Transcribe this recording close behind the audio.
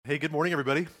Hey, good morning,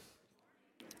 everybody.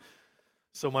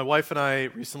 So my wife and I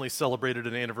recently celebrated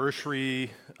an anniversary.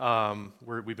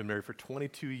 We've been married for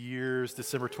 22 years.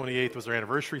 December 28th was our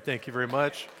anniversary. Thank you very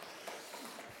much.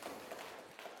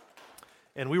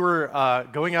 And we were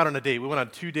going out on a date. We went on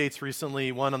two dates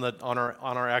recently. One on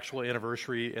our actual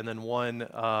anniversary, and then one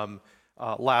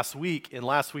last week. And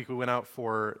last week we went out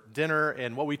for dinner.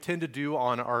 And what we tend to do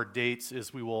on our dates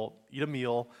is we will eat a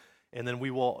meal, and then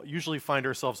we will usually find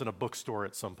ourselves in a bookstore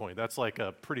at some point. That's like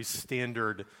a pretty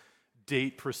standard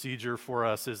date procedure for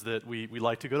us, is that we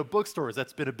like to go to bookstores.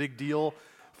 That's been a big deal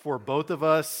for both of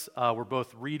us. We're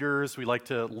both readers. We like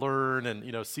to learn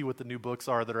and see what the new books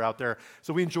are that are out there.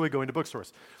 So we enjoy going to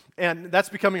bookstores. And that's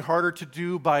becoming harder to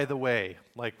do, by the way.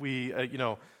 Like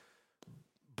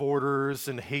Borders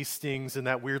and Hastings and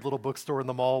that weird little bookstore in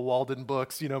the mall, Walden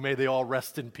Books, may they all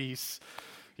rest in peace.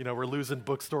 We're losing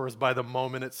bookstores by the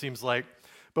moment, it seems like.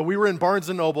 But we were in Barnes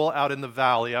 & Noble out in the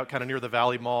Valley, out kind of near the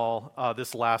Valley Mall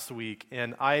this last week.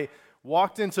 And I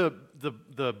walked into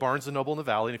the Barnes & Noble in the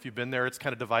Valley. And if you've been there, it's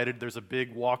kind of divided. There's a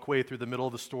big walkway through the middle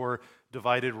of the store,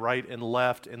 divided right and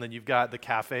left. And then you've got the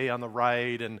cafe on the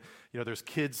right. And, there's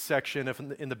kids section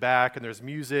in the back. And there's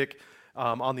music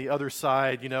on the other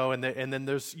side, and then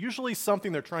there's usually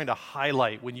something they're trying to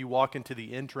highlight when you walk into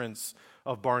the entrance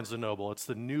of Barnes & Noble. It's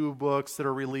the new books that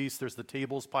are released. There's the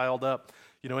tables piled up,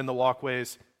 in the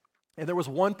walkways. And there was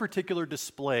one particular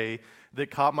display that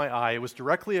caught my eye. It was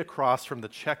directly across from the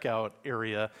checkout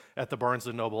area at the Barnes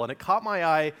 & Noble. And it caught my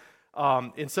eye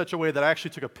in such a way that I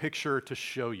actually took a picture to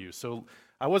show you. So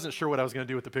I wasn't sure what I was going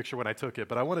to do with the picture when I took it,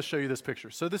 but I want to show you this picture.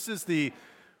 So this is the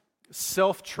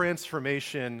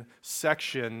self-transformation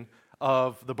section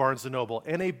of the Barnes & Noble,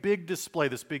 and a big display,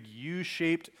 this big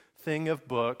U-shaped thing of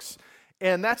books.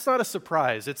 And that's not a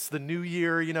surprise. It's the new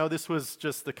year. This was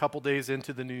just a couple days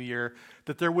into the new year.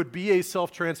 That there would be a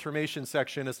self-transformation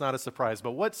section is not a surprise.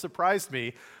 But what surprised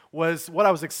me was what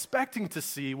I was expecting to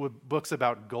see with books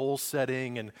about goal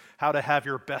setting and how to have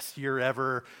your best year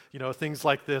ever, things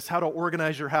like this, how to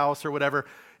organize your house or whatever.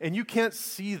 And you can't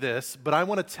see this, but I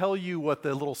want to tell you what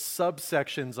the little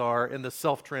subsections are in the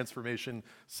self-transformation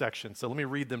section. So let me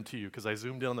read them to you because I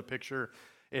zoomed in on the picture,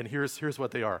 and here's what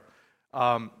they are.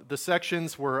 The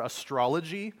sections were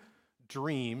astrology,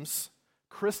 dreams,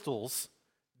 crystals,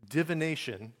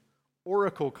 divination,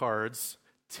 oracle cards,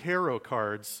 tarot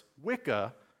cards,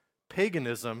 Wicca,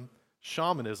 paganism,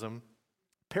 shamanism,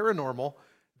 paranormal,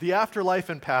 the afterlife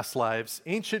and past lives,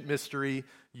 ancient mystery,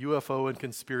 UFO and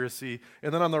conspiracy.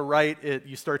 And then on the right,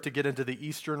 you start to get into the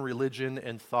Eastern religion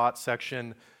and thought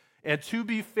section. And to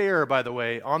be fair, by the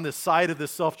way, on the side of the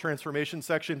self-transformation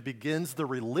section begins the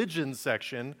religion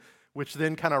section, which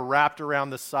then kind of wrapped around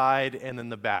the side and then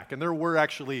the back. And there were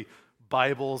actually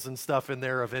Bibles and stuff in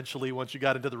there eventually. Once you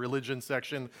got into the religion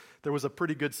section, there was a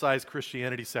pretty good-sized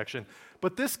Christianity section.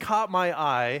 But this caught my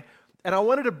eye, and I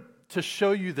wanted to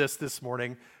show you this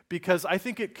morning because I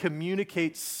think it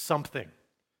communicates something.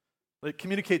 It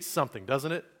communicates something,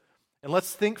 doesn't it? And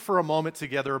let's think for a moment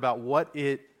together about what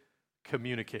it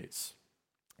communicates.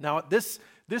 Now, this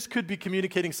could be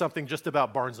communicating something just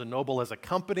about Barnes & Noble as a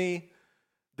company.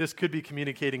 This could be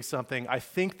communicating something. I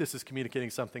think this is communicating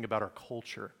something about our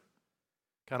culture,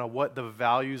 kind of what the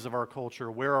values of our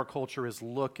culture, where our culture is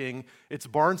looking. It's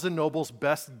Barnes & Noble's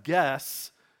best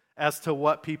guess as to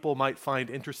what people might find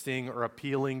interesting or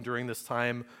appealing during this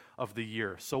time of the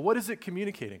year. So what is it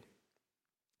communicating?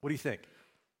 What do you think?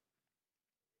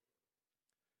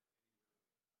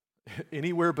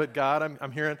 Anywhere but God,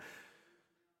 I'm hearing.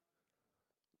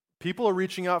 People are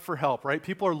reaching out for help, right?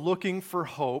 People are looking for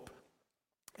hope.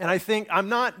 And I think, I'm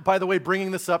not, by the way, bringing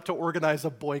this up to organize a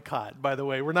boycott, by the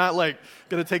way. We're not going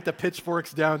to take the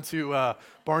pitchforks down to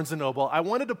Barnes & Noble. I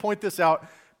wanted to point this out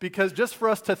because just for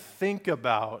us to think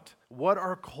about what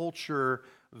our culture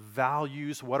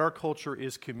values, what our culture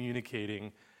is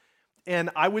communicating. And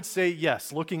I would say,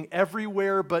 yes, looking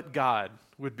everywhere but God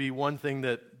would be one thing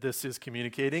that this is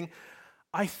communicating.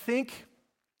 I think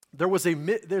there's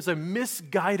a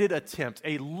misguided attempt,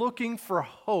 a looking for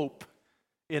hope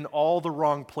in all the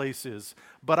wrong places.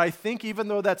 But I think even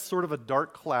though that's sort of a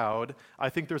dark cloud, I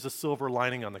think there's a silver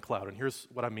lining on the cloud. And here's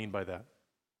what I mean by that.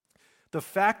 The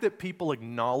fact that people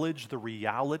acknowledge the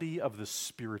reality of the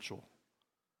spiritual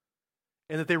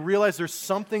and that they realize there's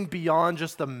something beyond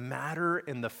just the matter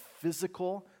and the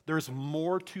physical. There's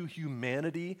more to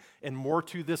humanity and more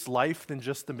to this life than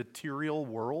just the material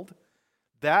world.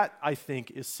 That, I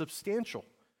think, is substantial.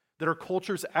 That our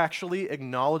culture's actually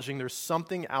acknowledging there's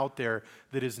something out there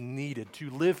that is needed. To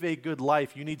live a good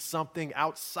life, you need something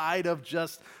outside of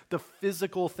just the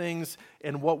physical things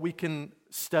and what we can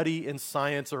study in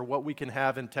science or what we can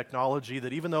have in technology,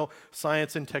 that even though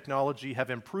science and technology have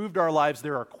improved our lives,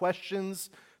 there are questions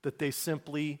that they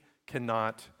simply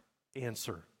cannot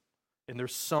answer. And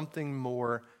there's something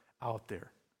more out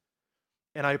there.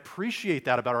 And I appreciate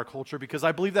that about our culture because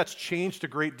I believe that's changed a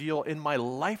great deal in my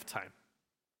lifetime.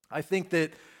 I think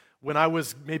that when I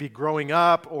was maybe growing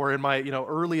up or in my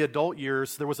early adult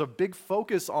years, there was a big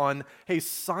focus on, hey,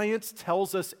 science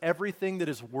tells us everything that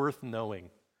is worth knowing.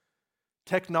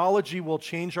 Technology will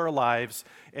change our lives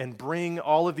and bring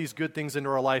all of these good things into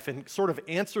our life and sort of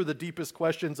answer the deepest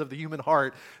questions of the human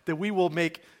heart, that we will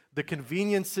make the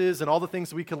conveniences and all the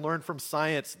things we can learn from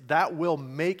science, that will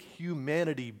make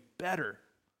humanity better.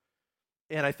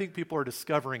 And I think people are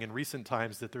discovering in recent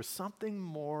times that there's something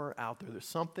more out there. There's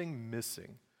something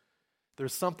missing.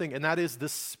 There's something, and that is the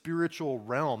spiritual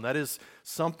realm. That is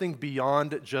something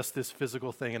beyond just this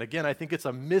physical thing. And again, I think it's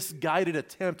a misguided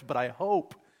attempt, but I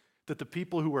hope that the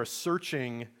people who are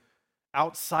searching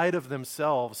outside of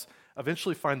themselves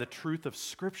eventually find the truth of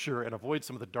Scripture and avoid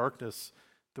some of the darkness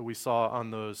that we saw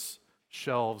on those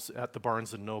shelves at the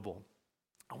Barnes & Noble.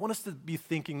 I want us to be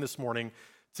thinking this morning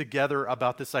together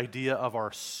about this idea of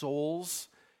our souls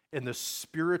in the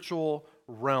spiritual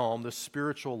realm, the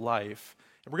spiritual life.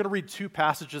 And we're going to read two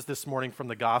passages this morning from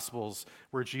the Gospels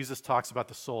where Jesus talks about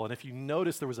the soul. And if you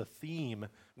notice, there was a theme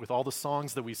with all the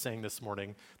songs that we sang this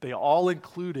morning. They all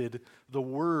included the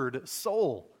word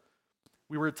soul.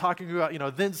 We were talking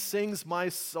about, then sings my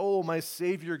soul, my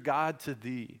Savior God to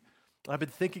thee. I've been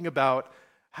thinking about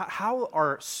how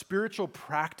our spiritual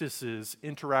practices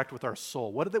interact with our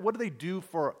soul. What do they do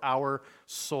for our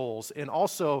souls? And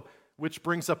also, which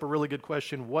brings up a really good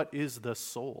question, what is the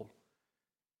soul?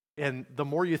 And the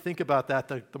more you think about that,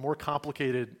 the more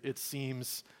complicated it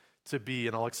seems to be,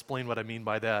 and I'll explain what I mean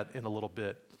by that in a little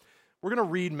bit. We're going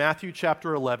to read Matthew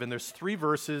chapter 11. There's 3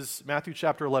 verses, Matthew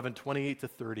chapter 11, 28 to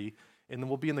 30, and then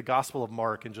we'll be in the Gospel of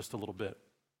Mark in just a little bit.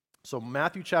 So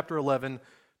Matthew chapter 11,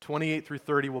 28 through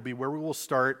 30 will be where we will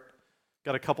start.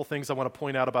 Got a couple things I want to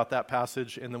point out about that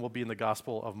passage, and then we'll be in the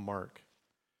Gospel of Mark.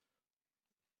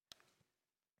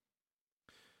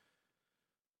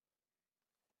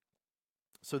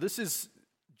 So this is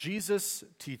Jesus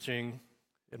teaching.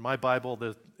 In my Bible,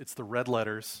 it's the red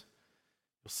letters.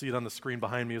 You'll see it on the screen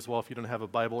behind me as well if you don't have a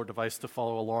Bible or device to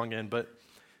follow along in. But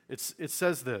it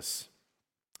says this,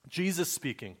 Jesus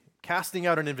speaking, casting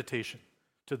out an invitation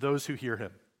to those who hear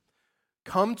him.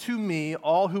 Come to me,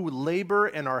 all who labor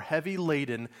and are heavy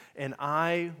laden, and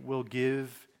I will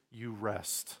give you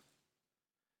rest.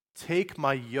 Take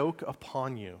my yoke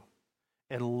upon you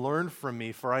and learn from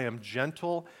me, for I am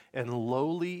gentle and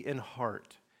lowly in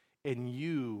heart, and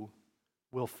you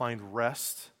will find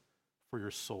rest for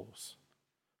your souls.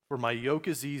 For my yoke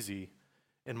is easy,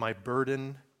 and my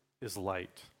burden is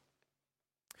light.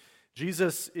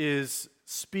 Jesus is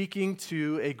speaking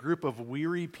to a group of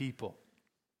weary people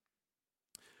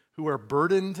who are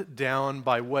burdened down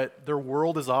by what their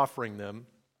world is offering them.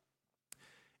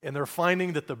 And they're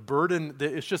finding that the burden,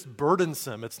 that it's just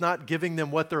burdensome. It's not giving them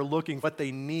what they're what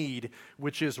they need,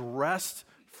 which is rest.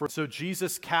 So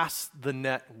Jesus casts the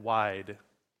net wide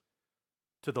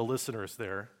to the listeners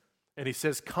there. And he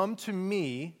says, come to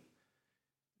me.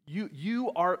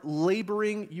 You are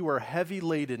laboring, you are heavy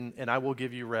laden, and I will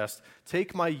give you rest.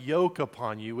 Take my yoke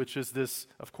upon you, which is this,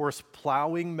 of course,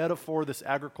 plowing metaphor, this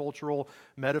agricultural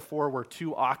metaphor where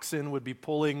 2 oxen would be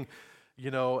pulling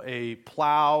a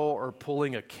plow or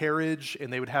pulling a carriage,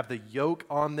 and they would have the yoke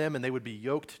on them, and they would be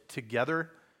yoked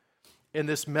together. In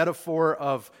this metaphor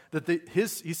of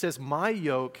he says, my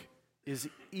yoke is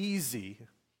easy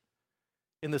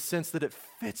in the sense that it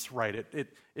fits right.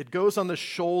 It goes on the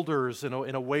shoulders in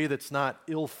a way that's not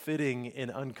ill-fitting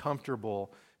and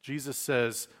uncomfortable. Jesus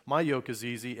says, my yoke is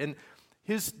easy. And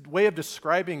his way of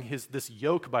describing this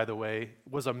yoke, by the way,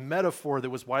 was a metaphor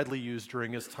that was widely used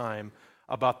during his time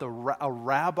about a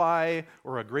rabbi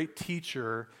or a great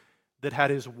teacher that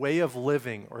had his way of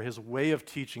living or his way of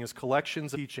teaching, his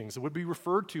collections of teachings. It would be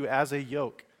referred to as a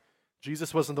yoke.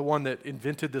 Jesus wasn't the one that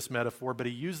invented this metaphor, but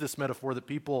he used this metaphor that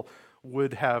people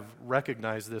would have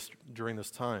recognized this during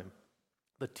this time.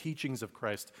 The teachings of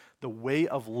Christ, the way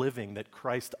of living that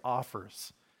Christ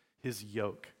offers, his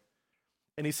yoke.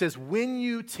 And he says, when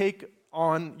you take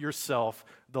on yourself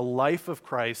the life of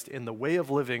Christ and the way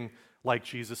of living like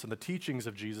Jesus and the teachings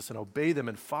of Jesus and obey them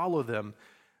and follow them,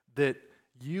 that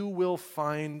you will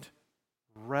find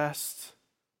rest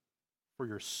for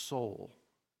your soul.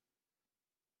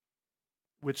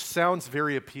 Which sounds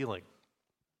very appealing.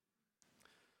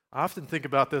 I often think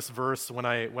about this verse when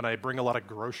I bring a lot of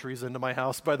groceries into my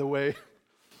house, by the way,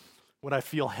 when I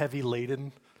feel heavy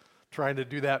laden. trying to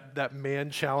do that man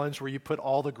challenge where you put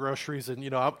all the groceries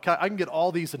in, I can get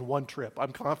all these in one trip.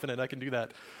 I'm confident I can do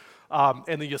that.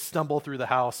 And then you stumble through the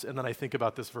house, and then I think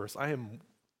about this verse. I am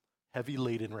heavy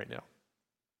laden right now.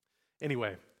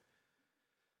 Anyway,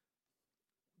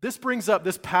 this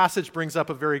passage brings up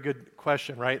a very good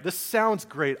question, right? This sounds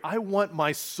great. I want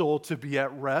my soul to be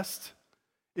at rest.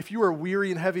 If you are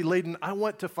weary and heavy laden, I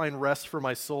want to find rest for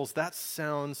my souls. That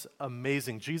sounds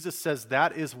amazing. Jesus says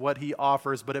that is what he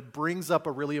offers, but it brings up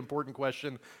a really important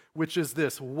question, which is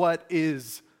this: what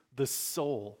is the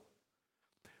soul?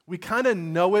 We kind of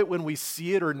know it when we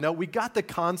see it, or know we got the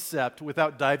concept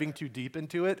without diving too deep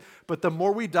into it, but the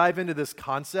more we dive into this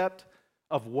concept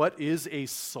of what is a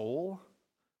soul,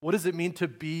 what does it mean to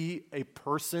be a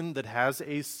person that has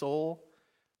a soul?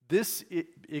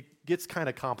 It gets kind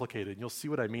of complicated. You'll see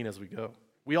what I mean as we go.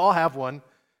 We all have one,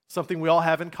 something we all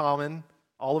have in common.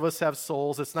 All of us have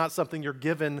souls. It's not something you're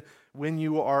given when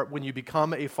you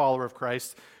become a follower of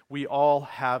Christ. We all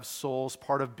have souls.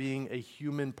 Part of being a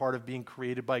human, part of being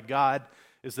created by God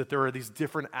is that there are these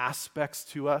different aspects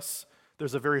to us.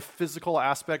 There's a very physical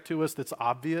aspect to us that's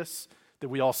obvious, that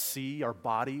we all see, our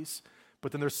bodies.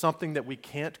 But then there's something that we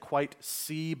can't quite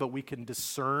see, but we can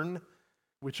discern,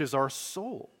 which is our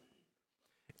soul.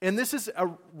 And this is a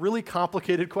really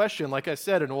complicated question, like I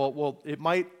said, and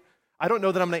I don't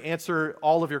know that I'm going to answer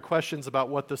all of your questions about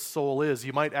what the soul is.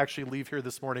 You might actually leave here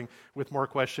this morning with more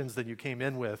questions than you came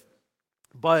in with.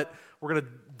 But we're going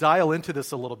to dial into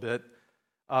this a little bit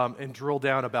and drill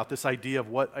down about this idea of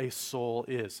what a soul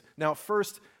is. Now,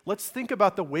 first, let's think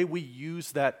about the way we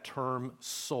use that term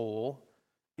soul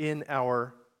in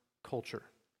our culture.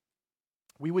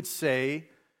 We would say,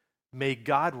 may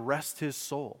God rest his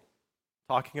soul.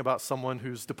 Talking about someone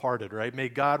who's departed, right? May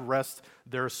God rest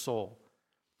their soul.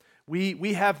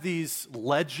 We have these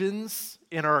legends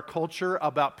in our culture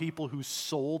about people who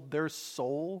sold their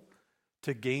soul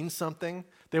to gain something.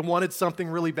 They wanted something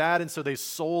really bad, and so they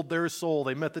sold their soul.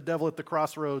 They met the devil at the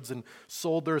crossroads and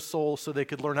sold their soul so they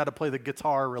could learn how to play the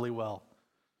guitar really well.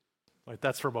 Like,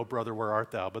 that's from Oh Brother, Where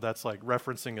Art Thou? But that's like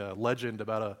referencing a legend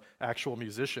about an actual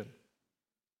musician.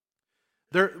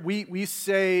 We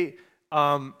say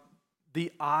the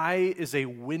eye is a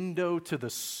window to the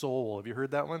soul. Have you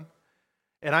heard that one?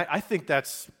 And I think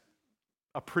that's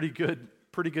a pretty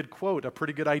good quote, a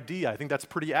pretty good idea. I think that's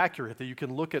pretty accurate, that you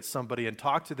can look at somebody and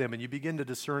talk to them and you begin to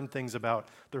discern things about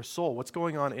their soul, what's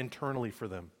going on internally for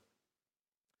them.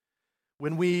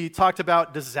 When we talked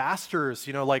about disasters,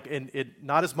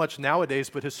 not as much nowadays,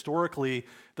 but historically,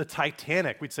 the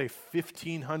Titanic, we'd say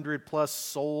 1,500 plus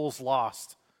souls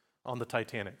lost on the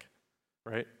Titanic,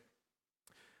 right?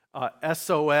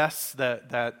 SOS,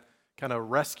 that kind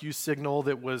of rescue signal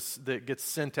that gets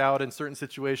sent out in certain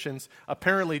situations,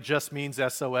 apparently just means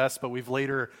SOS, but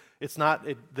the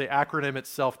acronym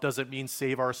itself doesn't mean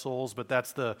save our souls, but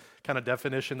that's the kind of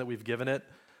definition that we've given it.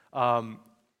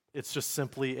 It's just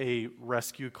simply a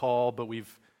rescue call, but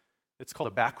it's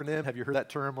called a backronym. Have you heard that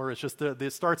term? Where it's just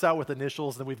it starts out with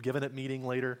initials, and then we've given it meaning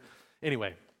later.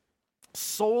 Anyway,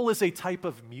 soul is a type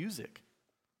of music.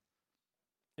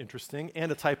 Interesting,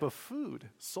 and a type of food,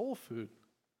 soul food.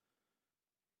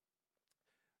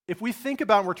 If we think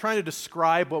about and we're trying to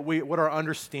describe what our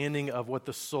understanding of what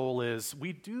the soul is,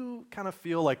 we do kind of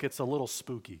feel like it's a little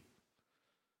spooky.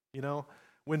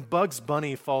 When Bugs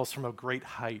Bunny falls from a great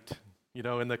height,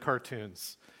 in the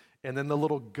cartoons, and then the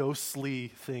little ghostly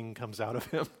thing comes out of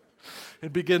him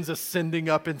and begins ascending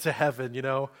up into heaven,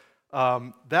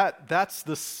 that's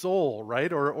the soul,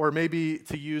 right? Or maybe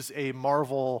to use a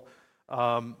Marvel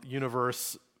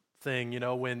universe thing,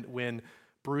 when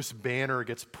Bruce Banner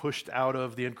gets pushed out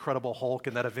of the Incredible Hulk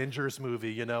in that Avengers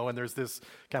movie, and there's this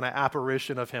kind of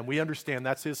apparition of him. We understand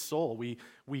that's his soul.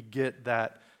 We get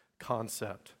that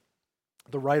concept.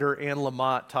 The writer Anne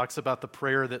Lamott talks about the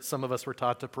prayer that some of us were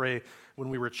taught to pray when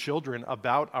we were children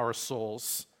about our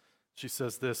souls. She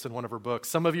says this in one of her books.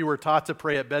 Some of you were taught to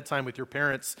pray at bedtime with your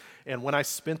parents, and when I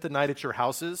spent the night at your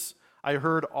houses, I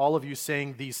heard all of you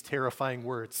saying these terrifying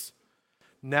words.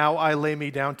 Now I lay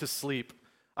me down to sleep.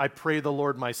 I pray the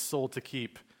Lord my soul to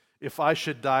keep, if I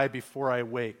should die before I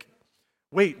wake.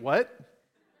 Wait, what?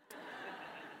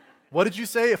 What did you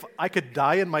say? If I could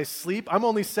die in my sleep? I'm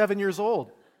only 7 years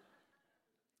old.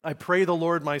 I pray the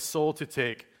Lord my soul to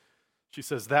take. She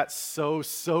says, that so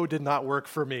did not work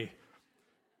for me,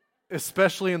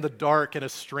 especially in the dark in a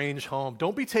strange home.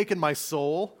 Don't be taking my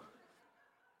soul.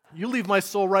 You leave my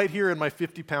soul right here in my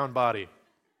 50-pound body.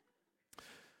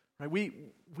 Right?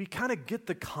 We kind of get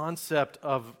the concept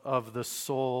of the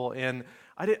soul, and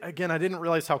I didn't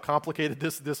realize how complicated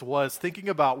this was, thinking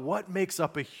about what makes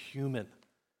up a human.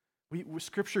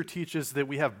 Scripture teaches that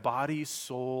we have body,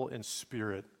 soul, and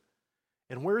spirit.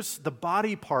 And where's the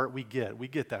body part we get? We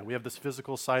get that. We have this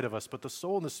physical side of us, but the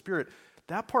soul and the spirit,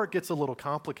 that part gets a little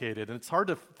complicated, and it's hard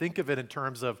to think of it in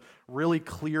terms of really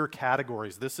clear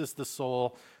categories. This is the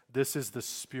soul, this is the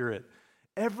spirit.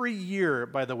 Every year,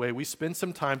 by the way, we spend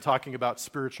some time talking about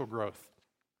spiritual growth.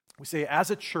 We say,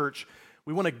 as a church,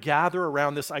 we want to gather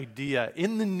around this idea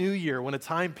in the new year, when a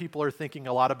time people are thinking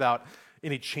a lot about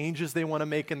any changes they want to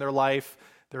make in their life,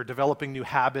 they're developing new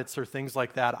habits or things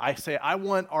like that. I say, I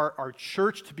want our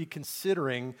church to be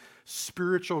considering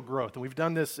spiritual growth. And we've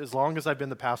done this as long as I've been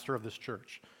the pastor of this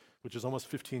church, which is almost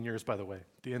 15 years, by the way,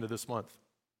 at the end of this month.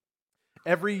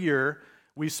 Every year,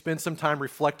 we spend some time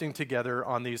reflecting together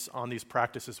on these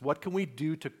practices. What can we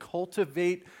do to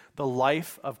cultivate the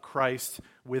life of Christ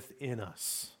within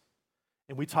us?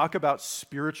 And we talk about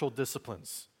spiritual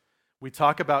disciplines. We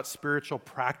talk about spiritual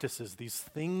practices, these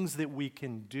things that we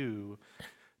can do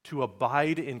to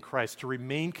abide in Christ, to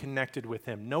remain connected with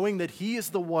Him, knowing that He is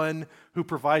the one who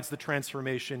provides the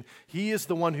transformation. He is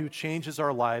the one who changes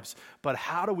our lives. But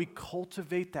how do we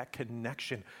cultivate that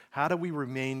connection? How do we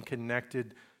remain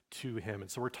connected to Him? And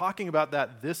so we're talking about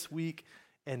that this week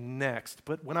and next.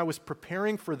 But when I was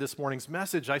preparing for this morning's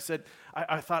message, I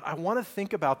thought, I want to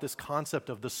think about this concept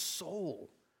of the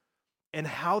soul and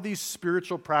how these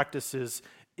spiritual practices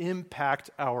impact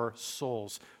our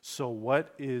souls. So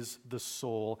what is the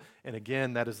soul? And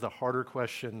again, that is the harder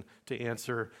question to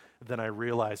answer than I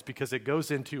realized, because it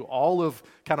goes into all of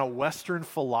kind of Western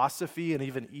philosophy and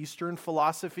even Eastern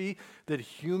philosophy, that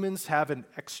humans have an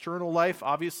external life,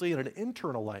 obviously, and an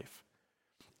internal life.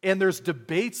 And there's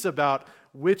debates about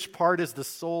which part is the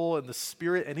soul and the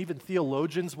spirit, and even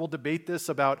theologians will debate this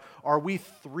about, are we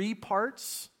three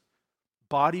parts,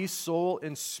 body, soul,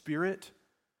 and spirit?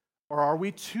 Or are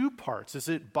we two parts? Is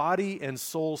it body and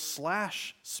soul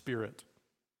 / spirit?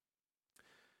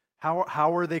 How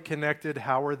are they connected?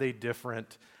 How are they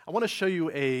different? I want to show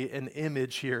you an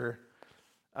image here.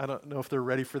 I don't know if they're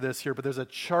ready for this here, but there's a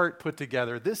chart put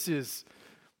together. There's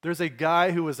a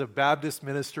guy who was a Baptist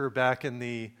minister back in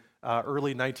the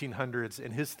early 1900s,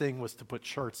 and his thing was to put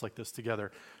charts like this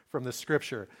together from the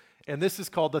Scripture. And this is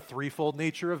called the threefold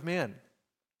nature of man.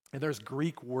 And there's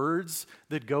Greek words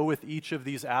that go with each of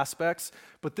these aspects.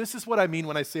 But this is what I mean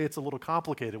when I say it's a little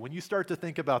complicated. When you start to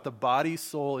think about the body,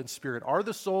 soul, and spirit, are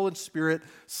the soul and spirit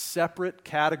separate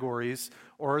categories,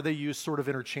 or are they used sort of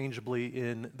interchangeably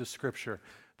in the Scripture?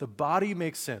 The body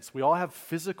makes sense. We all have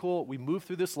we move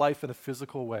through this life in a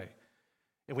physical way.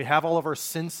 And we have all of our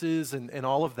senses and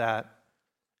all of that.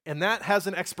 And that has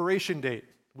an expiration date.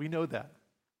 We know that.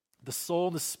 The soul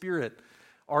and the spirit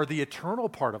are the eternal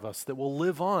part of us that will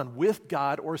live on with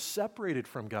God or separated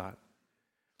from God.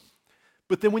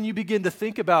 But then when you begin to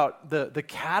think about the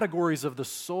categories of the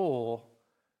soul,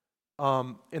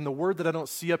 and the word that I don't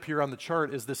see up here on the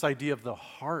chart is this idea of the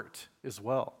heart as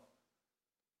well.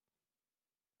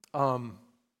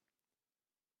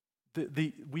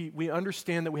 We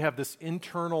understand that we have this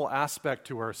internal aspect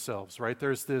to ourselves, right?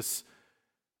 There's this,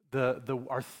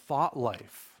 our thought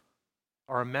life,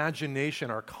 our imagination,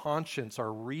 our conscience,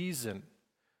 our reason,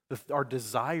 our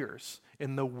desires,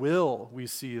 and the will we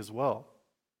see as well.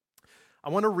 I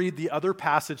want to read the other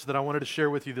passage that I wanted to share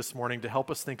with you this morning to help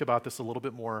us think about this a little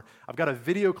bit more. I've got a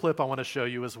video clip I want to show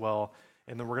you as well,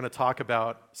 and then we're going to talk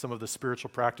about some of the spiritual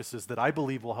practices that I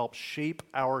believe will help shape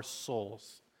our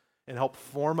souls and help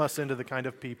form us into the kind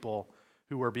of people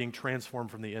who are being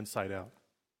transformed from the inside out.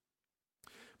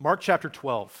 Mark chapter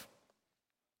 12.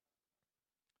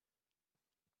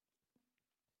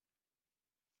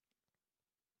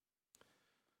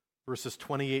 Verses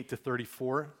 28 to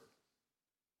 34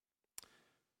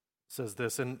 says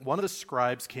this, and one of the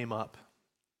scribes came up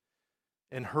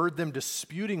and heard them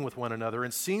disputing with one another,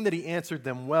 and seeing that he answered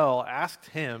them well, asked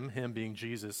him being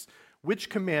Jesus, which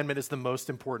commandment is the most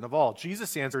important of all?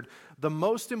 Jesus answered, the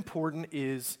most important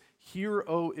is, hear,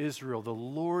 O Israel, the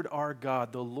Lord our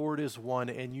God, the Lord is one,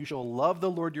 and you shall love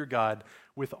the Lord your God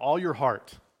with all your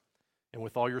heart and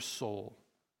with all your soul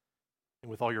and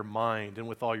with all your mind, and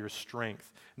with all your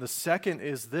strength. And the second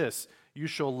is this, you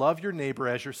shall love your neighbor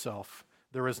as yourself.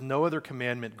 There is no other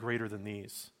commandment greater than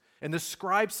these. And the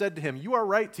scribe said to him, you are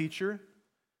right, teacher.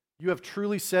 You have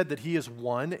truly said that he is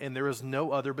one, and there is no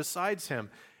other besides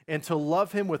him. And to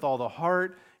love him with all the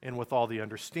heart, and with all the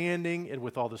understanding, and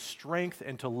with all the strength,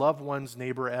 and to love one's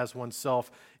neighbor as oneself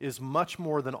is much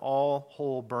more than all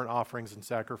whole burnt offerings and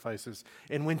sacrifices.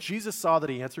 And when Jesus saw that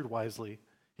he answered wisely,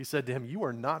 he said to him, you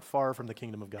are not far from the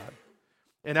kingdom of God.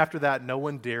 And after that, no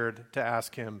one dared to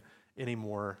ask him any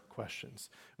more questions.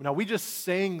 Now, we just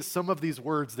sang some of these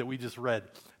words that we just read.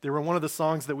 They were one of the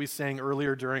songs that we sang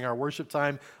earlier during our worship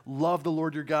time. Love the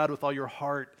Lord your God with all your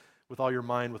heart, with all your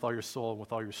mind, with all your soul, and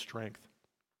with all your strength.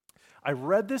 I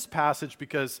read this passage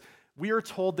because we are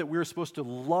told that we are supposed to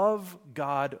love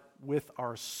God with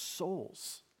our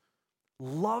souls.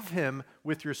 Love him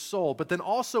with your soul, but then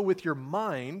also with your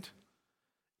mind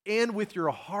and with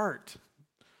your heart,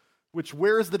 which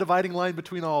where is the dividing line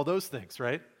between all those things,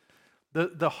 right?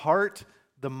 The heart,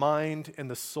 the mind, and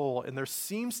the soul. And there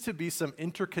seems to be some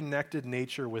interconnected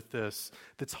nature with this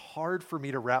that's hard for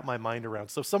me to wrap my mind around.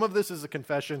 So some of this is a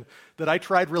confession that I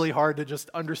tried really hard to just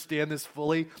understand this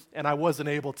fully, and I wasn't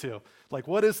able to. Like,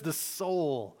 what is the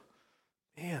soul?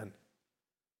 Man,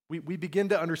 we begin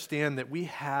to understand that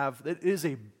it is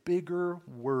a bigger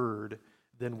word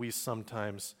than we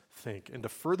sometimes think. And to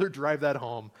further drive that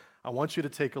home, I want you to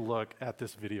take a look at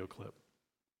this video clip.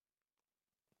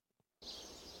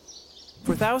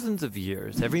 For thousands of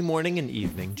years, every morning and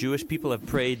evening, Jewish people have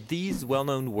prayed these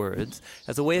well-known words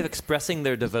as a way of expressing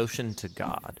their devotion to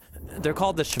God. They're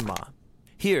called the Shema.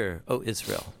 Hear, O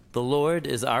Israel, the Lord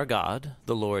is our God,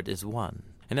 the Lord is one.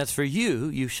 And as for you,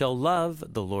 you shall love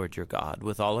the Lord your God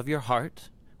with all of your heart,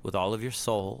 with all of your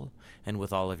soul, and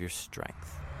with all of your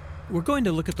strength. We're going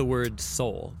to look at the word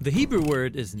soul. The Hebrew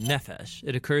word is nephesh.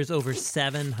 It occurs over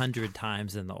 700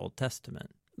 times in the Old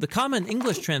Testament. The common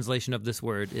English translation of this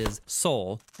word is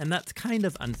soul, and that's kind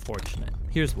of unfortunate.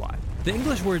 Here's why. The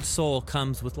English word soul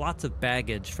comes with lots of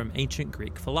baggage from ancient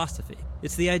Greek philosophy.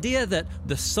 It's the idea that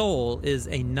the soul is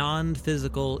a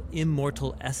non-physical,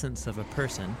 immortal essence of a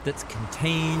person that's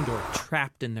contained or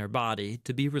trapped in their body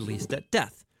to be released at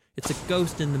death. It's a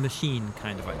ghost in the machine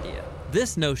kind of idea.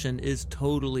 This notion is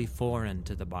totally foreign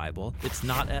to the Bible. It's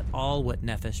not at all what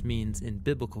nephesh means in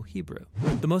biblical Hebrew.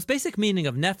 The most basic meaning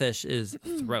of nephesh is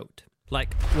throat.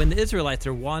 Like when the Israelites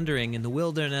are wandering in the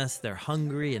wilderness, they're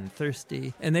hungry and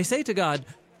thirsty, and they say to God,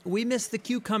 "We miss the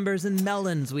cucumbers and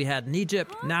melons we had in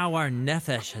Egypt. Now our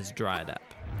nephesh has dried up."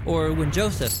 Or when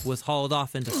Joseph was hauled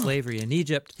off into slavery in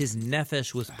Egypt, his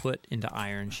nephesh was put into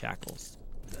iron shackles.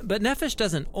 But nephesh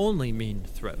doesn't only mean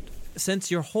throat.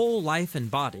 Since your whole life and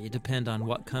body depend on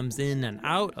what comes in and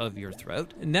out of your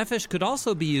throat, nephesh could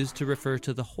also be used to refer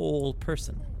to the whole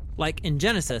person. Like in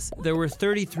Genesis, there were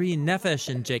 33 nephesh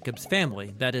in Jacob's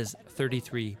family, that is,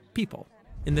 33 people.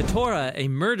 In the Torah, a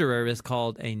murderer is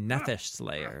called a nephesh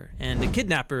slayer, and a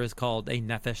kidnapper is called a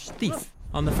nephesh thief.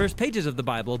 On the first pages of the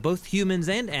Bible, both humans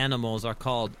and animals are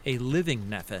called a living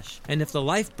nephesh, and if the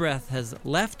life breath has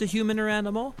left a human or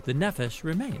animal, the nephesh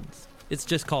remains. It's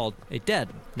just called a dead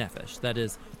nephesh, that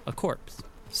is, a corpse.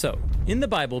 So, in the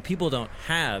Bible, people don't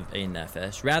have a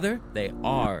nephesh, rather, they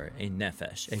are a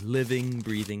nephesh, a living,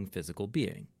 breathing, physical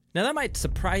being. Now that might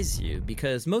surprise you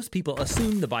because most people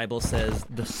assume the Bible says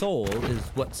the soul is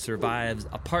what survives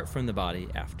apart from the body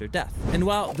after death. And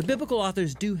while the biblical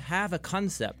authors do have a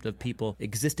concept of people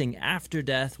existing after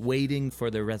death, waiting for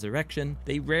their resurrection,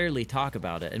 they rarely talk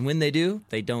about it. And when they do,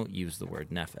 they don't use the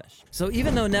word nephesh. So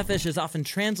even though nephesh is often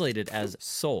translated as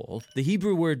soul, the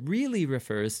Hebrew word really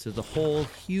refers to the whole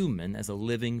human as a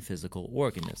living physical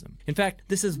organism. In fact,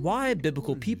 this is why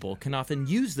biblical people can often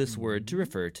use this word to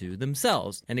refer to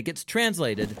themselves, and it gets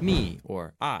translated me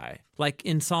or I. Like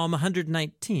in Psalm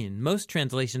 119, most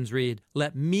translations read,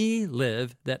 "Let me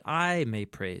live that I may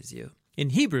praise you."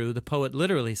 In Hebrew, the poet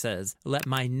literally says, "Let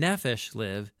my nephesh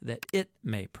live that it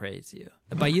may praise you."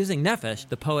 By using nephesh,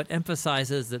 the poet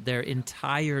emphasizes that their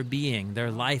entire being,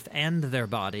 their life and their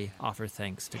body, offer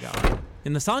thanks to God.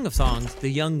 In the Song of Songs, the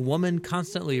young woman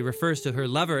constantly refers to her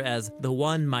lover as the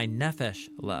one my nephesh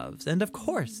loves. And of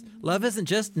course, love isn't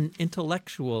just an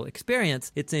intellectual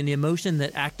experience, it's an emotion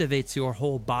that activates your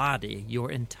whole body, your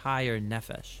entire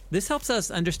nephesh. This helps us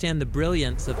understand the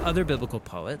brilliance of other biblical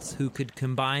poets who could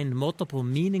combine multiple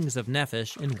meanings of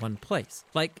nephesh in one place.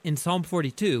 Like in Psalm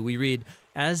 42, we read,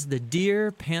 "As the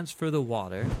deer pants for the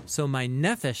water, so my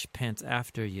nephesh pants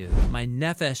after you. My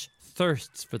nephesh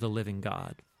thirsts for the living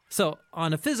God." So,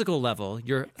 on a physical level,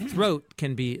 your throat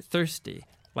can be thirsty,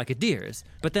 like a deer's,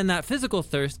 but then that physical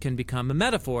thirst can become a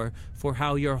metaphor for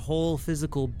how your whole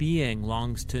physical being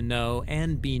longs to know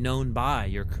and be known by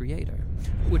your Creator.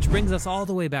 Which brings us all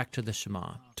the way back to the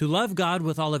Shema. To love God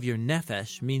with all of your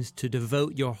nephesh means to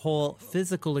devote your whole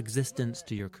physical existence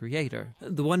to your Creator,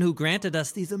 the one who granted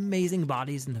us these amazing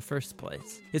bodies in the first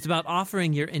place. It's about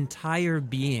offering your entire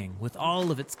being with all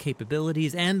of its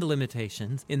capabilities and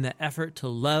limitations in the effort to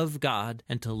love God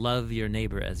and to love your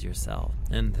neighbor as yourself.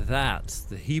 And that's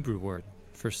the Hebrew word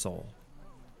for soul.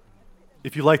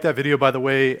 If you like that video, by the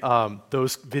way,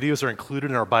 those videos are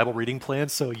included in our Bible reading plan,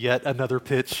 so yet another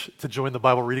pitch to join the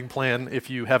Bible reading plan.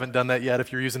 If you haven't done that yet,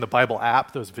 if you're using the Bible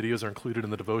app, those videos are included in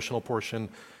the devotional portion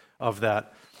of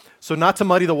that. So not to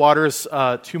muddy the waters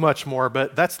too much more,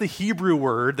 but that's the Hebrew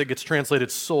word that gets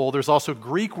translated soul. There's also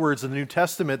Greek words in the New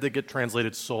Testament that get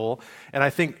translated soul, and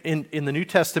I think in the New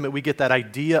Testament we get that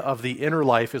idea of the inner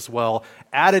life as well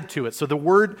added to it. So the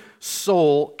word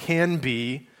soul can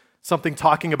be something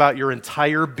talking about your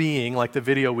entire being, like the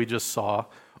video we just saw,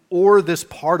 or this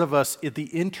part of us,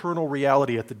 the internal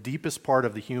reality at the deepest part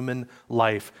of the human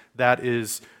life, that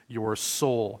is your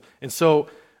soul. And so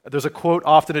there's a quote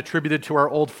often attributed to our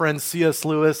old friend C.S.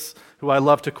 Lewis, who I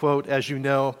love to quote, as you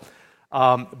know,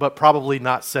 but probably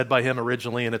not said by him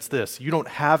originally, and it's this: you don't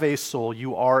have a soul,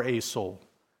 you are a soul.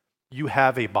 You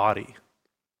have a body,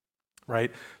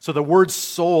 right? So the word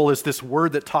soul is this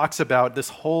word that talks about this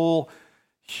whole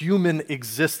human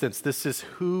existence. This is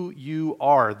who you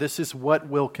are. This is what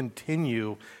will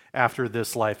continue after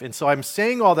this life. And so I'm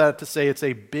saying all that to say it's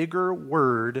a bigger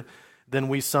word than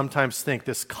we sometimes think.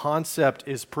 This concept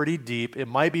is pretty deep. It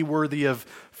might be worthy of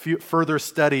further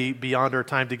study beyond our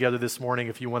time together this morning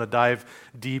if you want to dive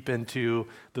deep into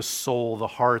the soul, the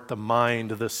heart, the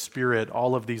mind, the spirit,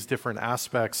 all of these different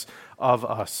aspects of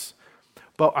us.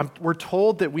 But we're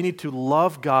told that we need to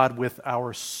love God with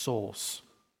our souls,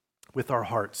 with our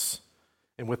hearts,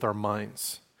 and with our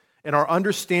minds. And our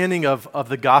understanding of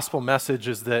the gospel message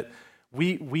is that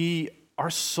our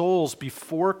souls,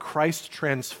 before Christ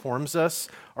transforms us,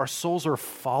 our souls are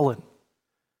fallen,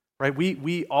 right?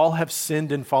 We all have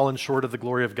sinned and fallen short of the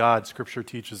glory of God, Scripture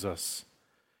teaches us.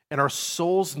 And our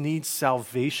souls need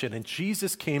salvation, and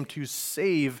Jesus came to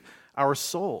save our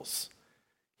souls.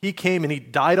 He came and He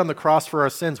died on the cross for our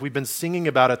sins. We've been singing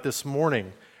about it this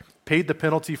morning. Paid the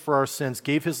penalty for our sins,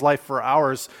 gave His life for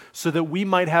ours so that we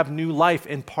might have new life.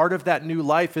 And part of that new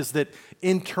life is that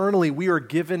internally we are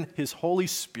given His Holy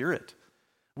Spirit.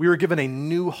 We are given a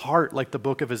new heart, like the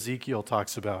book of Ezekiel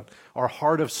talks about. Our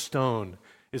heart of stone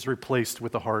is replaced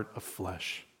with a heart of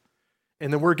flesh.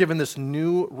 And then we're given this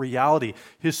new reality.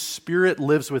 His Spirit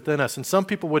lives within us. And some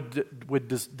people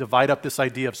would divide up this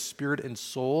idea of spirit and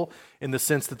soul in the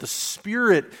sense that the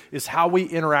Spirit is how we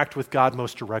interact with God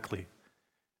most directly.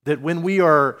 That when we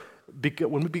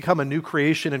become a new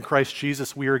creation in Christ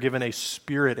Jesus, we are given a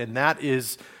spirit, and that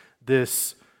is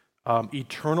this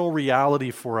eternal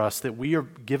reality for us, that we are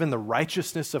given the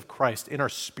righteousness of Christ in our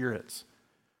spirits,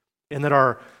 and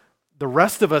that the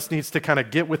rest of us needs to kind of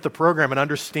get with the program and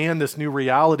understand this new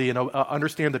reality and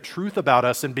understand the truth about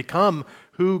us and become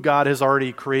who God has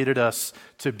already created us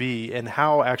to be and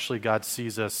how actually God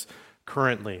sees us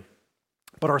currently.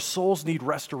 But our souls need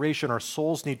restoration. Our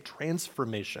souls need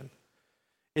transformation.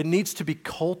 It needs to be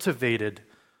cultivated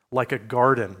like a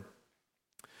garden,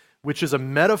 which is a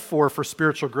metaphor for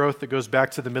spiritual growth that goes back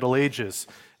to the Middle Ages.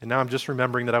 And now I'm just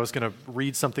remembering that I was going to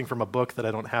read something from a book that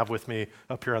I don't have with me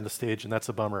up here on the stage, and that's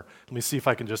a bummer. Let me see if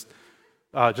I can just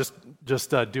do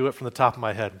it from the top of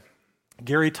my head.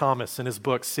 Gary Thomas, in his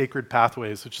book, Sacred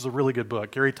Pathways, which is a really good book.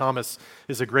 Gary Thomas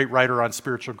is a great writer on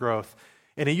spiritual growth.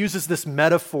 And he uses this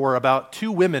metaphor about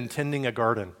two women tending a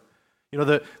garden. You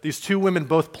know, these two women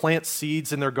both plant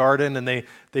seeds in their garden, and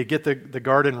they get the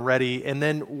garden ready. And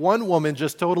then one woman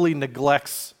just totally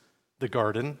neglects the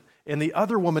garden, and the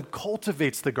other woman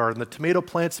cultivates the garden. The tomato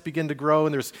plants begin to grow,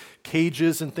 and there's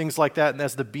cages and things like that. And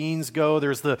as the beans go,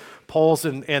 there's the poles.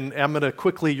 And you're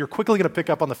quickly going to pick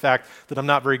up on the fact that I'm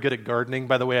not very good at gardening,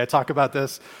 by the way I talk about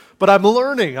this. But I'm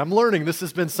learning. This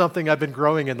has been something I've been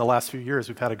growing in the last few years.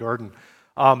 We've had a garden.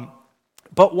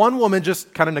 But one woman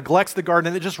just kind of neglects the garden,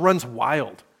 and it just runs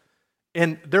wild.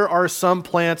 And there are some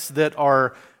plants that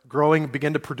are growing,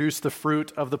 begin to produce the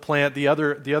fruit of the plant. The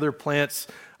other plants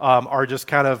are just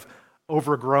kind of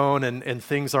overgrown, and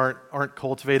things aren't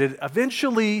cultivated.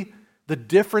 Eventually, the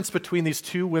difference between these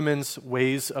two women's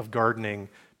ways of gardening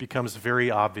becomes very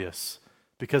obvious.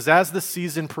 Because as the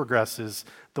season progresses,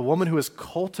 the woman who has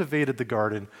cultivated the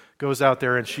garden goes out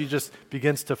there and she just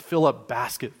begins to fill up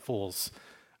baskets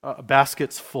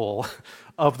full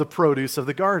of the produce of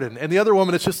the garden. And the other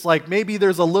woman, it's just like, maybe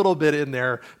there's a little bit in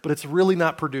there, but it's really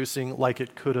not producing like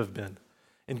it could have been.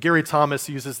 And Gary Thomas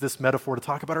uses this metaphor to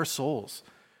talk about our souls,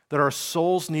 that our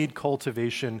souls need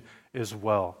cultivation as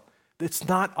well. It's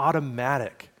not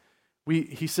automatic.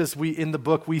 He says in the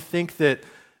book, we think that,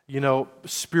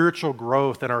 spiritual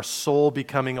growth and our soul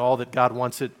becoming all that God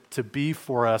wants it to be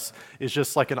for us is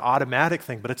just like an automatic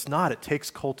thing, but it's not. It takes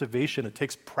cultivation. It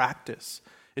takes practice.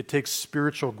 It takes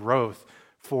spiritual growth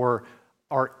for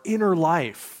our inner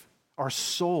life, our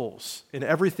souls and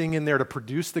everything in there to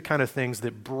produce the kind of things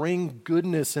that bring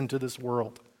goodness into this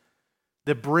world,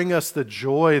 that bring us the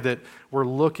joy that we're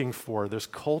looking for. There's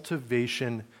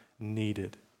cultivation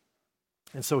needed.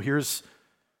 And so here's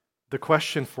the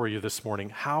question for you this morning.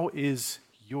 How is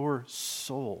your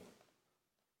soul?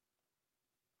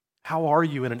 How are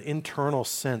you in an internal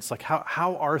sense? Like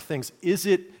how are things? Is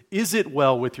it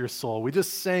well with your soul? We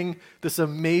just sang this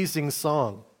amazing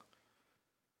song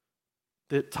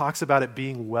that talks about it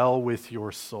being well with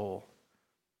your soul.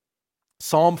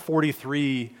 Psalm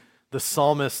 43, the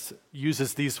psalmist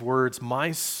uses these words,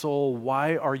 "My soul,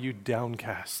 why are you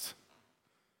downcast?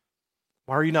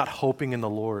 Why are you not hoping in the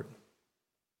Lord?"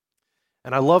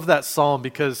 And I love that psalm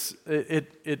because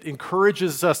it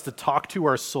encourages us to talk to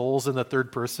our souls in the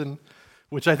third person,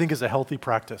 which I think is a healthy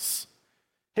practice.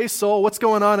 Hey, soul, what's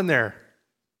going on in there?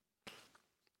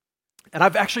 And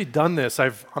I've actually done this.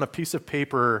 On a piece of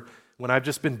paper, when I've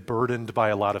just been burdened by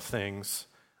a lot of things,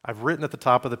 I've written at the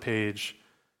top of the page,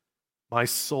 "My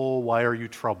soul, why are you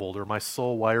troubled?" or "My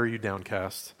soul, why are you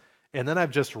downcast?" And then I've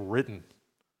just written.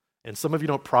 And some of you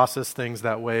don't process things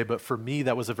that way, but for me,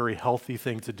 that was a very healthy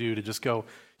thing to do, to just go,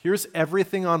 here's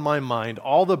everything on my mind,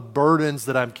 all the burdens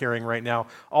that I'm carrying right now,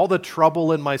 all the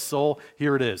trouble in my soul,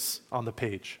 here it is on the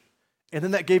page. And then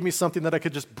that gave me something that I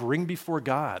could just bring before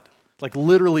God, like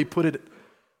literally put it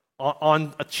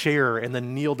on a chair and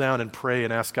then kneel down and pray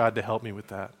and ask God to help me with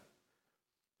that.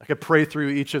 I could pray through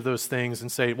each of those things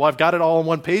and say, well, I've got it all on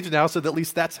one page now, so that at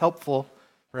least that's helpful,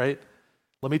 right?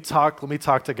 Let me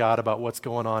talk to God about what's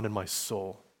going on in my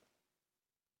soul.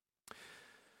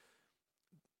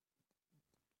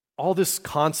 All this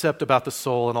concept about the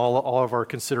soul and all of our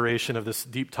consideration of this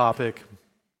deep topic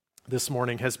this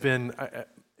morning has been,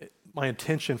 my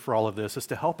intention for all of this is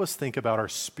to help us think about our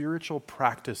spiritual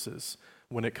practices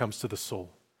when it comes to the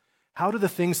soul. How do the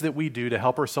things that we do to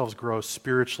help ourselves grow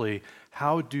spiritually,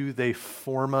 how do they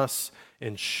form us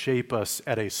and shape us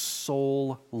at a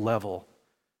soul level?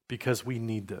 Because we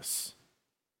need this.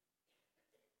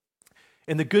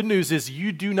 And the good news is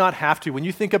you do not have to. When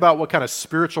you think about what kind of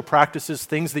spiritual practices,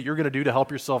 things that you're going to do to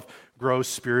help yourself grow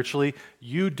spiritually,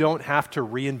 you don't have to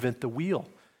reinvent the wheel.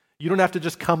 You don't have to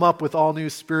just come up with all new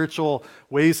spiritual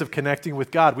ways of connecting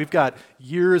with God. We've got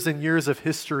years and years of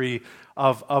history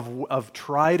of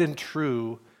tried and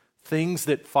true things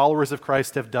that followers of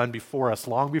Christ have done before us,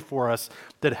 long before us,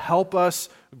 that help us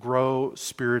grow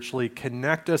spiritually,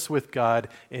 connect us with God,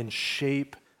 and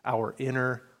shape our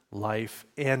inner life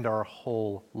and our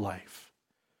whole life.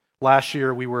 Last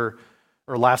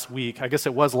week, I guess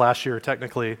it was last year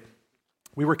technically,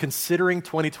 we were considering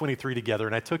 2023 together,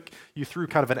 and I took you through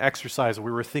kind of an exercise where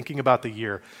we were thinking about the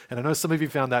year, and I know some of you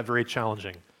found that very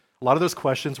challenging. A lot of those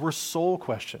questions were soul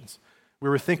questions. We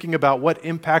were thinking about what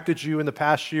impacted you in the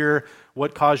past year,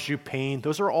 what caused you pain.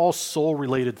 Those are all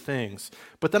soul-related things.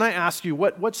 But then I ask you,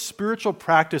 what spiritual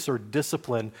practice or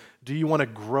discipline do you want to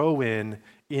grow in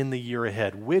the year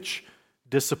ahead? Which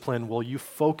discipline will you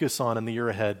focus on in the year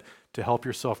ahead to help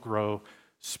yourself grow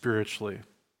spiritually?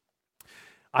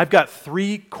 I've got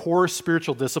 3 core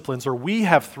spiritual disciplines, or we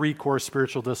have 3 core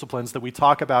spiritual disciplines that we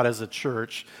talk about as a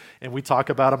church, and we talk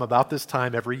about them about this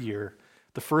time every year.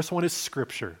 The first one is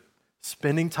Scripture.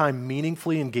 Spending time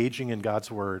meaningfully engaging in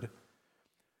God's Word.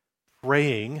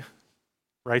 Praying,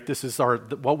 right? This is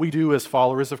what we do as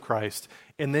followers of Christ.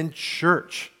 And then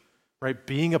church, right?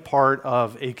 Being a part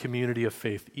of a community of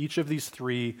faith. Each of these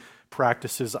 3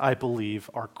 practices, I believe,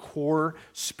 are core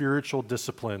spiritual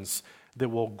disciplines that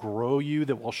will grow you,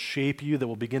 that will shape you, that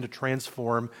will begin to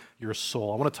transform your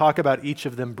soul. I want to talk about each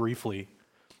of them briefly.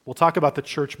 We'll talk about the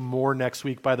church more next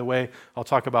week, by the way. I'll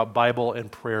talk about Bible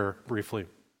and prayer briefly.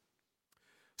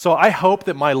 So I hope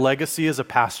that my legacy as a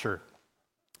pastor,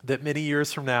 that many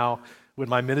years from now, when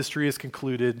my ministry is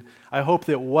concluded, I hope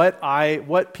that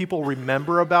what people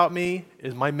remember about me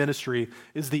is my ministry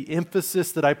is the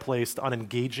emphasis that I placed on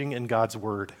engaging in God's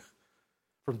Word.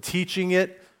 From teaching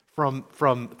it,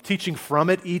 from teaching from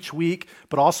it each week,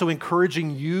 but also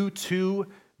encouraging you to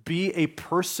be a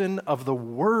person of the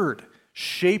Word,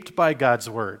 shaped by God's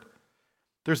Word.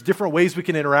 There's different ways we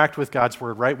can interact with God's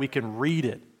Word, right? We can read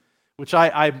it. Which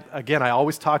I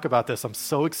always talk about this. I'm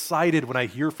so excited when I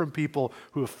hear from people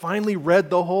who have finally read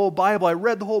the whole Bible. I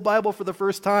read the whole Bible for the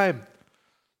first time.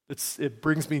 It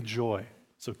brings me joy.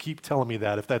 So keep telling me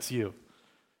that if that's you.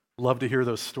 Love to hear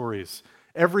those stories.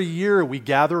 Every year we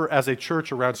gather as a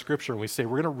church around Scripture and we say,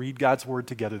 we're going to read God's Word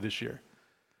together this year.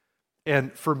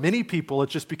 And for many people, it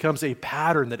just becomes a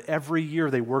pattern that every year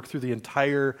they work through the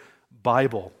entire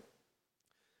Bible.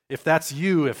 If that's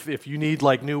you, if you need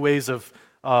like new ways of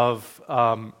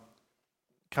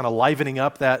kind of livening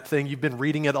up that thing. You've been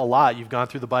reading it a lot. You've gone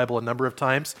through the Bible a number of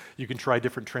times. You can try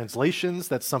different translations.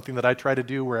 That's something that I try to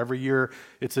do, where every year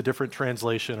it's a different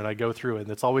translation and I go through it. And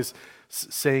it's always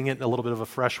saying it in a little bit of a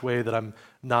fresh way that I'm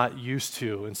not used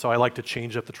to. And so I like to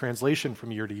change up the translation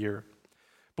from year to year.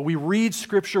 But we read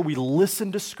Scripture, we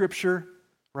listen to Scripture,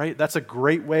 right? That's a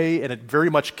great way, and it very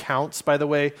much counts, by the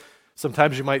way.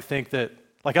 Sometimes you might think that,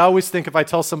 like I always think if I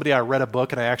tell somebody I read a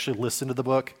book and I actually listened to the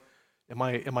book, Am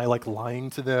I like lying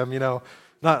to them,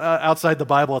 Not outside the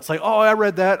Bible. It's like, oh, I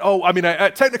read that. Oh, I mean,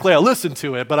 technically I listened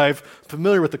to it, but I'm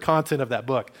familiar with the content of that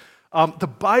book. The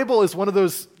Bible is one of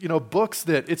those, books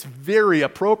that it's very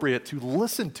appropriate to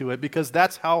listen to it, because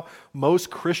that's how most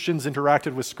Christians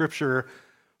interacted with Scripture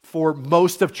for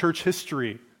most of church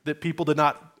history, that people did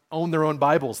not own their own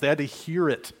Bibles. They had to hear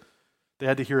it. They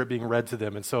had to hear it being read to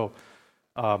them. And so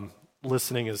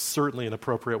listening is certainly an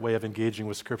appropriate way of engaging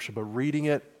with Scripture, but reading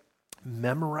it,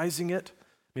 memorizing it.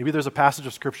 Maybe there's a passage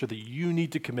of Scripture that you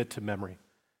need to commit to memory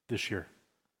this year.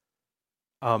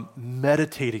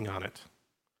 Meditating on it.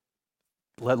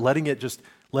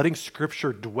 Letting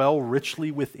Scripture dwell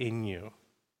richly within you.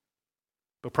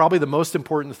 But probably the most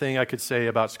important thing I could say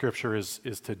about Scripture is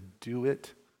to do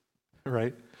it,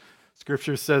 right?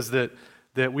 Scripture says that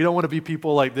we don't want to be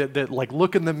people like that like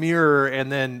look in the mirror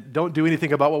and then don't do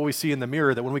anything about what we see in the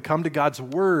mirror. That when we come to God's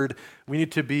Word, we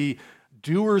need to be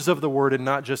doers of the Word and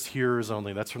not just hearers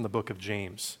only. That's from the book of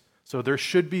James. So there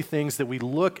should be things that we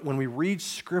look, when we read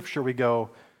Scripture, we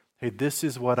go, hey, this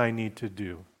is what I need to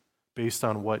do based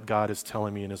on what God is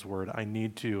telling me in His Word. I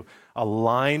need to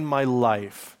align my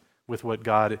life with what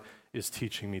God is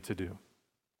teaching me to do.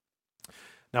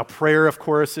 Now, prayer, of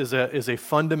course, is a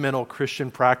fundamental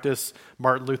Christian practice.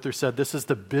 Martin Luther said this is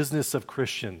the business of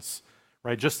Christians,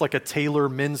 right? Just like a tailor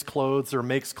mends clothes or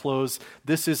makes clothes,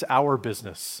 this is our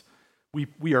business.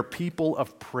 We are people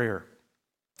of prayer.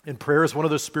 And prayer is one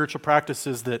of those spiritual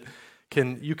practices that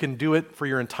you can do it for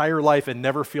your entire life and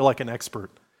never feel like an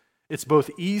expert. It's both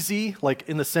easy, like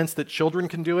in the sense that children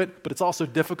can do it, but it's also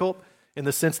difficult in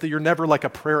the sense that you're never like a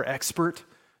prayer expert,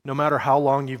 no matter how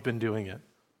long you've been doing it.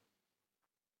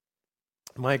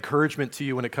 My encouragement to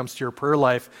you when it comes to your prayer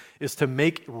life is to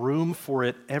make room for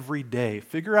it every day.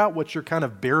 Figure out what your kind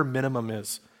of bare minimum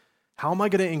is. How am I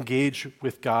going to engage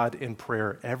with God in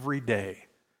prayer every day?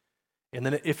 And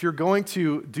then if you're going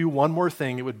to do one more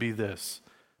thing, it would be this.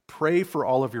 Pray for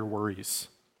all of your worries.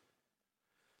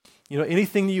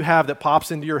 Anything you have that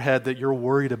pops into your head that you're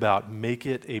worried about, make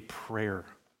it a prayer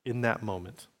in that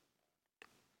moment.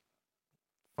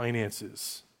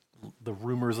 Finances, the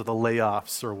rumors of the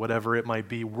layoffs or whatever it might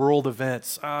be, world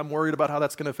events. I'm worried about how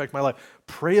that's going to affect my life.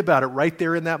 Pray about it right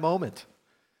there in that moment.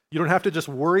 You don't have to just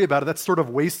worry about it. That's sort of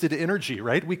wasted energy,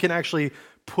 right? We can actually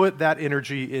put that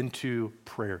energy into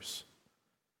prayers.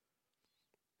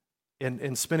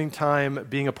 And spending time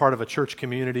being a part of a church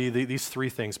community, these three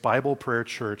things, Bible, prayer,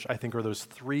 church, I think are those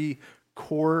three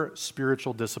core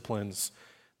spiritual disciplines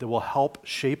that will help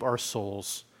shape our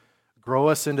souls, grow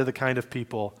us into the kind of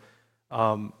people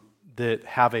that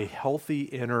have a healthy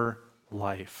inner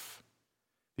life.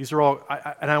 These are all,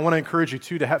 and I want to encourage you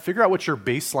too to figure out what your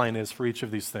baseline is for each of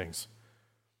these things,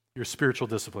 your spiritual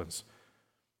disciplines.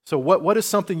 So what is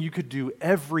something you could do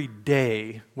every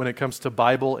day when it comes to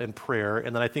Bible and prayer?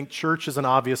 And then I think church is an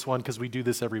obvious one because we do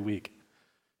this every week.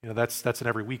 That's an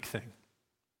every week thing.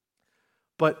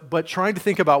 But trying to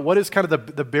think about what is kind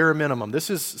of the bare minimum. This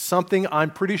is something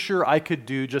I'm pretty sure I could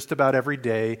do just about every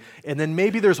day. And then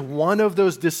maybe there's one of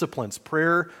those disciplines,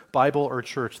 prayer, Bible, or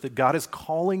church, that God is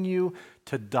calling you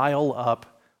to dial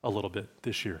up a little bit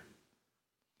this year.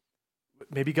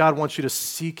 Maybe God wants you to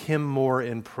seek Him more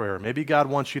in prayer. Maybe God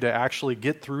wants you to actually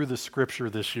get through the Scripture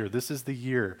this year. This is the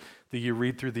year that you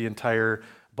read through the entire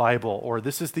Bible, or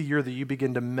this is the year that you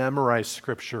begin to memorize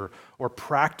Scripture or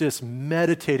practice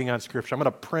meditating on Scripture. I'm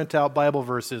going to print out Bible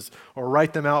verses or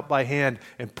write them out by hand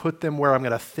and put them where I'm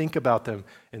going to think about them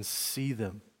and see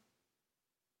them.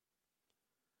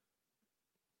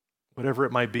 Whatever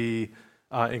it might be,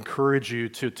 encourage you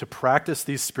to practice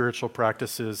these spiritual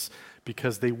practices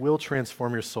because they will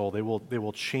transform your soul. They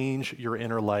will change your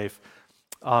inner life.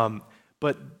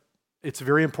 But it's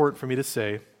very important for me to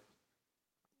say,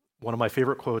 one of my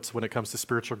favorite quotes when it comes to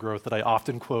spiritual growth that I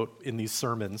often quote in these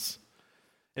sermons,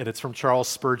 and it's from Charles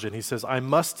Spurgeon. He says, "I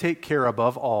must take care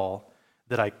above all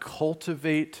that I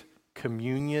cultivate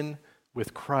communion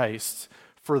with Christ,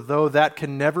 for though that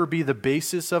can never be the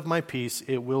basis of my peace,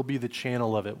 it will be the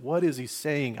channel of it." What is he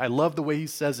saying? I love the way he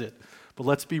says it, but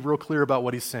let's be real clear about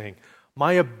what he's saying.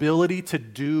 My ability to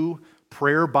do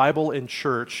prayer, Bible, and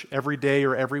church every day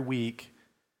or every week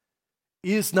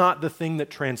is not the thing that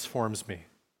transforms me.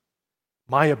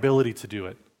 my ability to do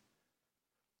it.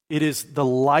 It is the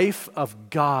life of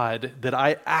God that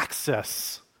I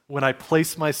access when I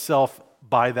place myself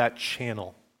by that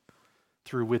channel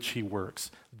through which he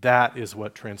works. That is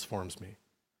what transforms me,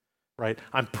 right?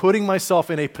 I'm putting myself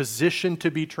in a position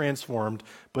to be transformed,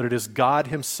 but it is God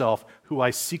himself who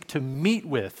I seek to meet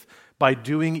with by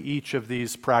doing each of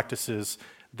these practices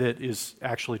that is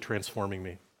actually transforming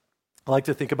me. I like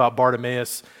to think about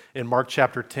Bartimaeus in Mark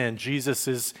chapter 10. Jesus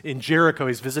is in Jericho.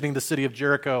 He's visiting the city of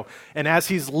Jericho. And as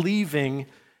he's leaving,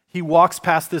 he walks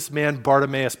past this man,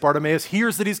 Bartimaeus. Bartimaeus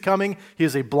hears that he's coming. He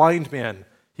is a blind man.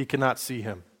 He cannot see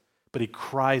him. But he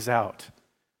cries out.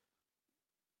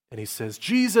 And he says,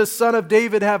 Jesus, son of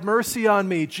David, have mercy on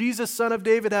me. Jesus, son of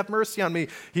David, have mercy on me.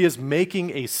 He is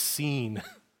making a scene.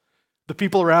 The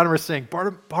people around him are saying,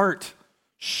 Bart,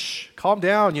 shh, calm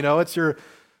down. You're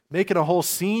making a whole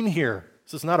scene here.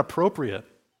 This is not appropriate.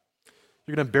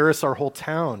 You're going to embarrass our whole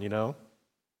town,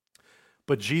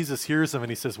 But Jesus hears him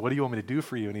and he says, what do you want me to do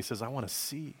for you? And he says, I want to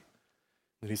see.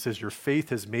 And he says, your faith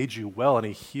has made you well, and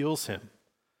he heals him.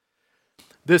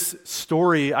 This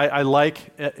story I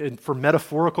like for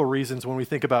metaphorical reasons when we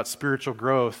think about spiritual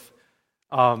growth,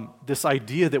 this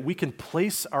idea that we can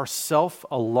place ourselves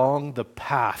along the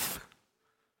path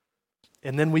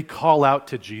and then we call out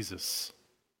to Jesus.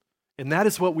 And that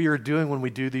is what we are doing when we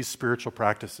do these spiritual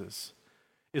practices,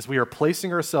 is we are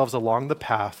placing ourselves along the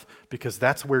path because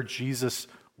that's where Jesus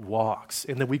walks.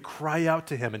 And then we cry out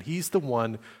to him, and he's the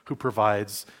one who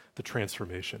provides the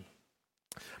transformation.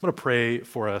 I'm going to pray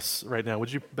for us right now.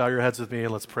 Would you bow your heads with me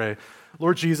and let's pray.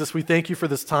 Lord Jesus, we thank you for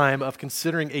this time of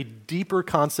considering a deeper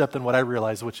concept than what I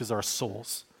realize, which is our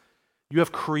souls. You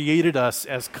have created us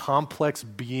as complex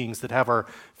beings that have our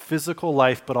physical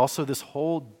life, but also this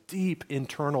whole deep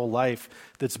internal life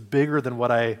that's bigger than what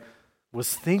I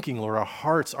was thinking, Lord. Our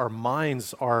hearts, our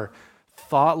minds, our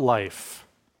thought life,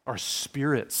 our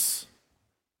spirits.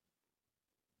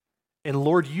 And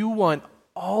Lord, you want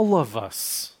all of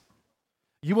us.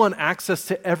 You want access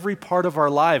to every part of our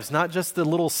lives, not just the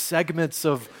little segments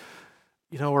of,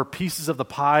 or pieces of the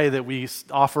pie that we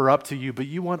offer up to you, but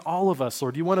you want all of us,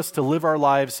 Lord. You want us to live our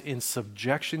lives in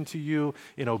subjection to you,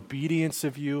 in obedience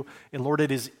of you. And Lord,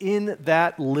 it is in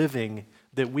that living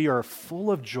that we are full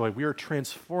of joy. We are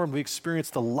transformed. We experience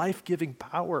the life-giving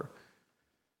power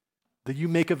that you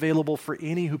make available for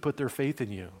any who put their faith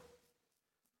in you.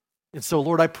 And so,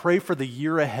 Lord, I pray for the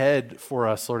year ahead for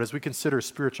us, Lord, as we consider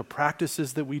spiritual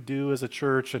practices that we do as a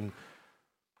church, and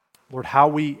Lord, how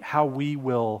we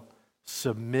will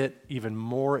submit even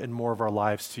more and more of our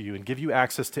lives to you and give you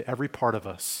access to every part of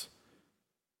us.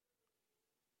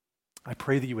 I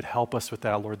pray that you would help us with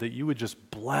that, Lord, that you would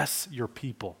just bless your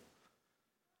people.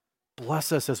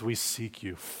 Bless us as we seek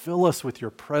you. Fill us with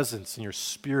your presence and your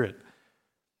spirit.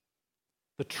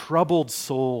 The troubled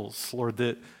souls, Lord,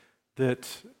 that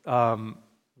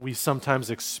we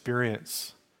sometimes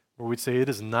experience, where we'd say, it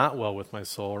is not well with my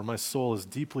soul, or my soul is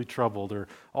deeply troubled, or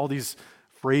all these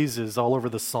phrases all over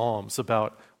the Psalms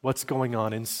about what's going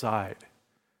on inside.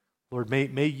 Lord,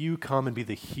 may you come and be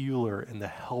the healer and the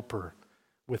helper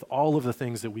with all of the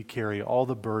things that we carry, all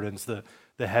the burdens, the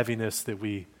heaviness that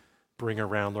we bring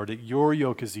around, Lord, that your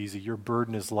yoke is easy, your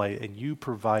burden is light, and you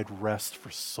provide rest for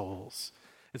souls.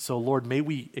 And so, Lord, may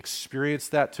we experience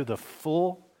that to the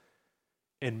full,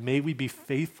 and may we be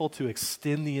faithful to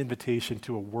extend the invitation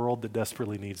to a world that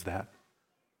desperately needs that.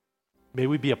 May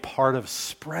we be a part of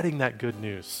spreading that good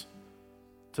news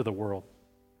to the world.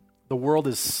 The world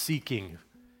is seeking,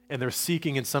 and they're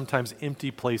seeking in sometimes empty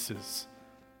places.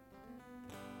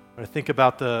 I think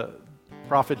about the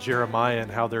prophet Jeremiah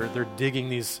and how they're digging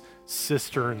these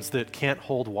cisterns that can't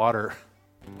hold water,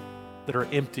 that are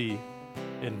empty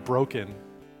and broken.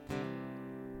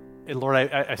 And Lord,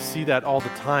 I see that all the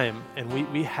time, and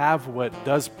we have what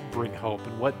does bring hope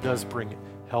and what does bring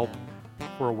help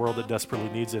for a world that desperately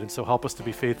needs it. And so help us to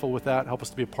be faithful with that. Help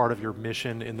us to be a part of your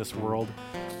mission in this world.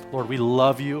 Lord, we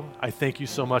love you. I thank you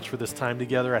so much for this time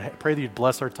together. I pray that you'd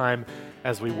bless our time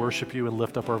as we worship you and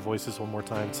lift up our voices one more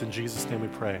time. It's in Jesus' name we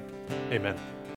pray. Amen.